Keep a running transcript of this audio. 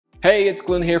Hey, it's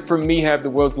Glenn here from Mehab, the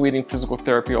world's leading physical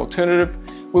therapy alternative,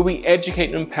 where we educate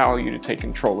and empower you to take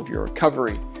control of your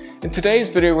recovery. In today's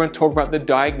video, we're going to talk about the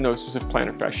diagnosis of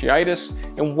plantar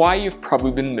fasciitis and why you've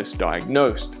probably been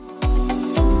misdiagnosed.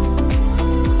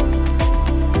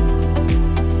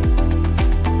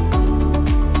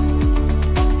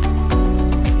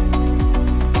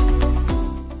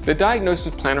 The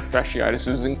diagnosis of plantar fasciitis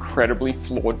is incredibly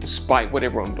flawed despite what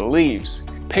everyone believes.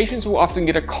 Patients will often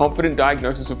get a confident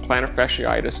diagnosis of plantar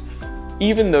fasciitis,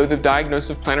 even though the diagnosis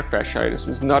of plantar fasciitis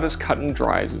is not as cut and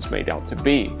dry as it's made out to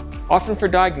be. Often for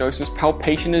diagnosis,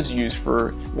 palpation is used for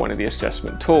one of the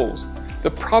assessment tools.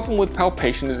 The problem with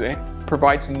palpation is that it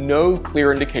provides no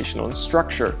clear indication on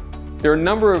structure. There are a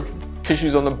number of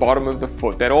tissues on the bottom of the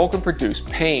foot that all can produce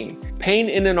pain. Pain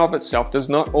in and of itself does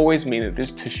not always mean that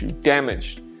there's tissue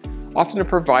damage. Often a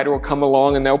provider will come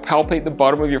along and they'll palpate the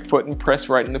bottom of your foot and press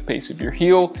right in the base of your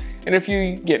heel, and if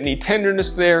you get any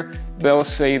tenderness there, they'll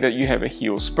say that you have a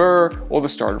heel spur or the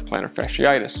start of plantar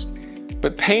fasciitis.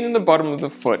 But pain in the bottom of the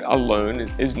foot alone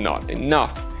is not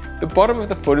enough. The bottom of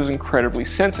the foot is incredibly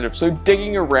sensitive, so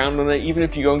digging around on it, even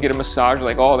if you go and get a massage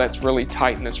like, oh, that's really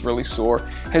tight and that's really sore,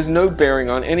 has no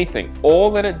bearing on anything. All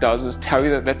that it does is tell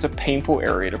you that that's a painful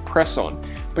area to press on.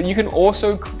 But you can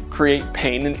also create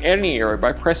pain in any area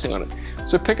by pressing on it.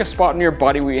 So pick a spot in your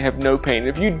body where you have no pain.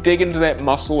 If you dig into that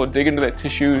muscle or dig into that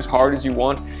tissue as hard as you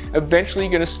want, eventually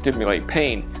you're going to stimulate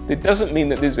pain. That doesn't mean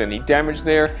that there's any damage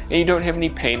there, and you don't have any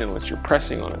pain unless you're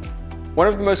pressing on it. One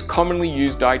of the most commonly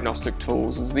used diagnostic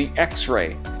tools is the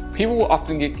X-ray. People will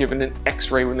often get given an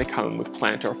X-ray when they come in with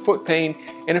plantar foot pain,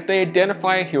 and if they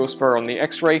identify a heel spur on the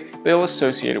X-ray, they'll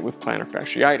associate it with plantar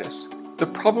fasciitis. The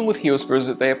problem with heel spurs is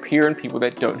that they appear in people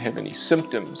that don't have any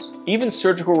symptoms. Even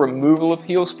surgical removal of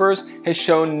heel spurs has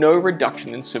shown no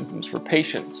reduction in symptoms for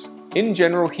patients. In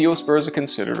general, heel spurs are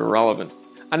considered irrelevant.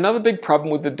 Another big problem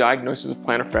with the diagnosis of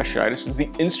plantar fasciitis is the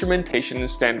instrumentation and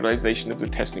standardization of the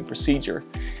testing procedure,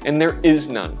 and there is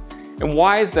none. And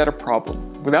why is that a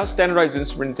problem? Without standardized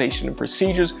instrumentation and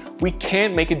procedures, we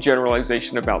can't make a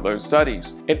generalization about those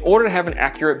studies. In order to have an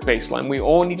accurate baseline, we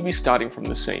all need to be starting from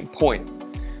the same point.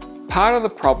 Part of the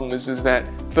problem is that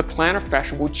the plantar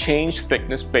fascia will change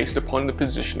thickness based upon the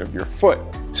position of your foot.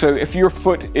 So if your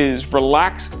foot is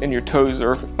relaxed and your toes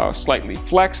are slightly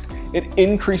flexed, it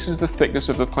increases the thickness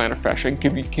of the plantar fascia and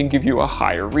can give you a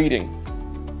higher reading.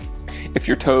 If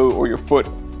your toe or your foot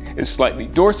is slightly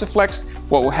dorsiflexed,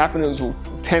 what will happen is we'll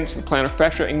tense the plantar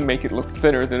fascia and make it look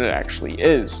thinner than it actually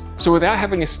is. So without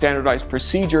having a standardized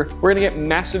procedure, we're going to get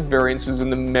massive variances in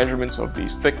the measurements of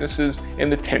these thicknesses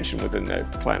and the tension within the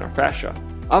plantar fascia.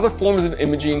 Other forms of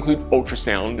imaging include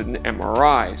ultrasound and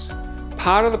MRIs.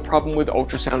 Part of the problem with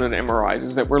ultrasound and MRIs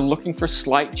is that we're looking for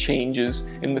slight changes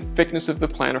in the thickness of the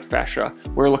plantar fascia.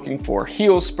 We're looking for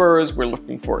heel spurs, we're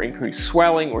looking for increased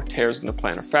swelling or tears in the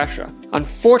plantar fascia.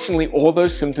 Unfortunately, all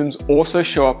those symptoms also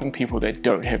show up in people that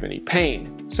don't have any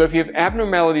pain. So if you have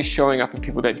abnormalities showing up in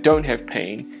people that don't have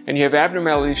pain, and you have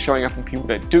abnormalities showing up in people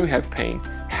that do have pain,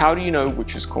 how do you know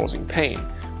which is causing pain?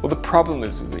 Well, the problem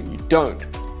is that you don't.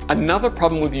 Another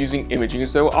problem with using imaging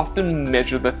is they'll often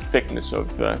measure the thickness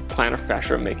of the plantar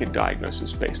fascia and make a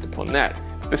diagnosis based upon that.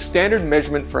 The standard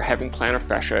measurement for having plantar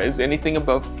fascia is anything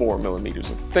above 4 millimeters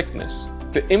of thickness.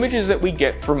 The images that we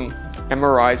get from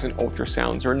MRIs and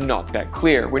ultrasounds are not that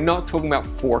clear. We're not talking about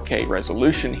 4K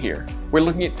resolution here. We're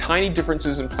looking at tiny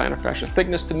differences in plantar fascia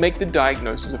thickness to make the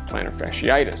diagnosis of plantar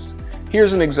fasciitis.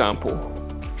 Here's an example.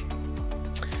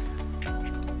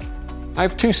 I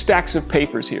have two stacks of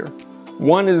papers here.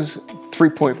 One is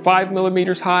 3.5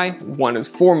 millimeters high, one is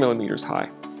 4 millimeters high.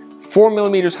 4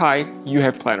 millimeters high, you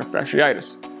have plantar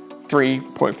fasciitis.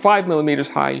 3.5 millimeters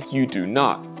high, you do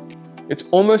not. It's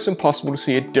almost impossible to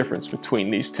see a difference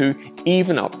between these two,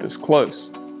 even up this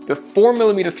close. The 4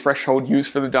 millimeter threshold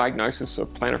used for the diagnosis of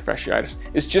plantar fasciitis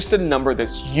is just a number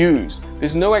that's used.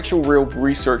 There's no actual real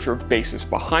research or basis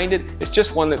behind it, it's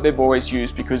just one that they've always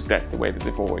used because that's the way that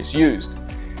they've always used.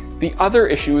 The other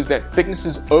issue is that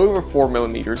thicknesses over 4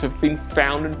 millimeters have been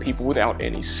found in people without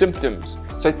any symptoms.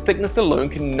 So thickness alone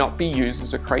cannot be used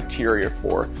as a criteria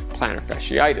for plantar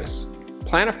fasciitis.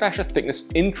 Plantar fascia thickness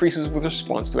increases with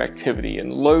response to activity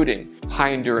and loading.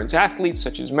 High endurance athletes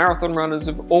such as marathon runners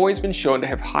have always been shown to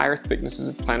have higher thicknesses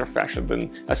of plantar fascia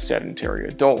than a sedentary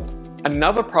adult.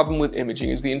 Another problem with imaging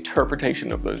is the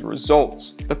interpretation of those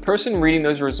results. The person reading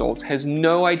those results has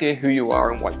no idea who you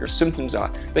are and what your symptoms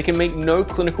are. They can make no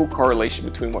clinical correlation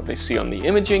between what they see on the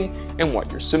imaging and what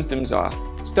your symptoms are.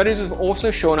 Studies have also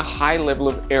shown a high level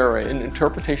of error in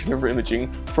interpretation of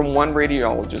imaging from one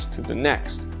radiologist to the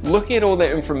next. Looking at all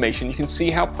that information, you can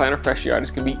see how plantar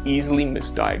fasciitis can be easily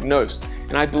misdiagnosed,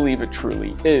 and I believe it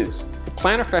truly is. The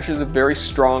plantar fascia is a very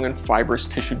strong and fibrous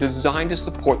tissue designed to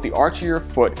support the arch of your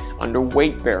foot under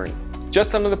weight bearing.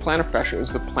 Just under the plantar fascia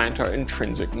is the plantar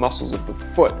intrinsic muscles of the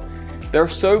foot. They're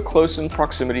so close in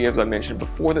proximity, as I mentioned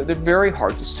before, that they're very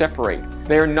hard to separate.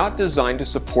 They are not designed to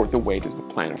support the weight as the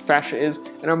plantar fascia is,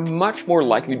 and are much more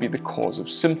likely to be the cause of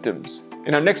symptoms.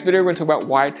 In our next video, we're going to talk about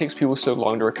why it takes people so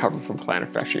long to recover from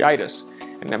plantar fasciitis.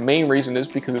 And the main reason is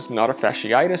because it's not a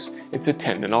fasciitis, it's a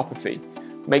tendinopathy.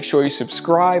 Make sure you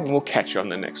subscribe, and we'll catch you on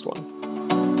the next one.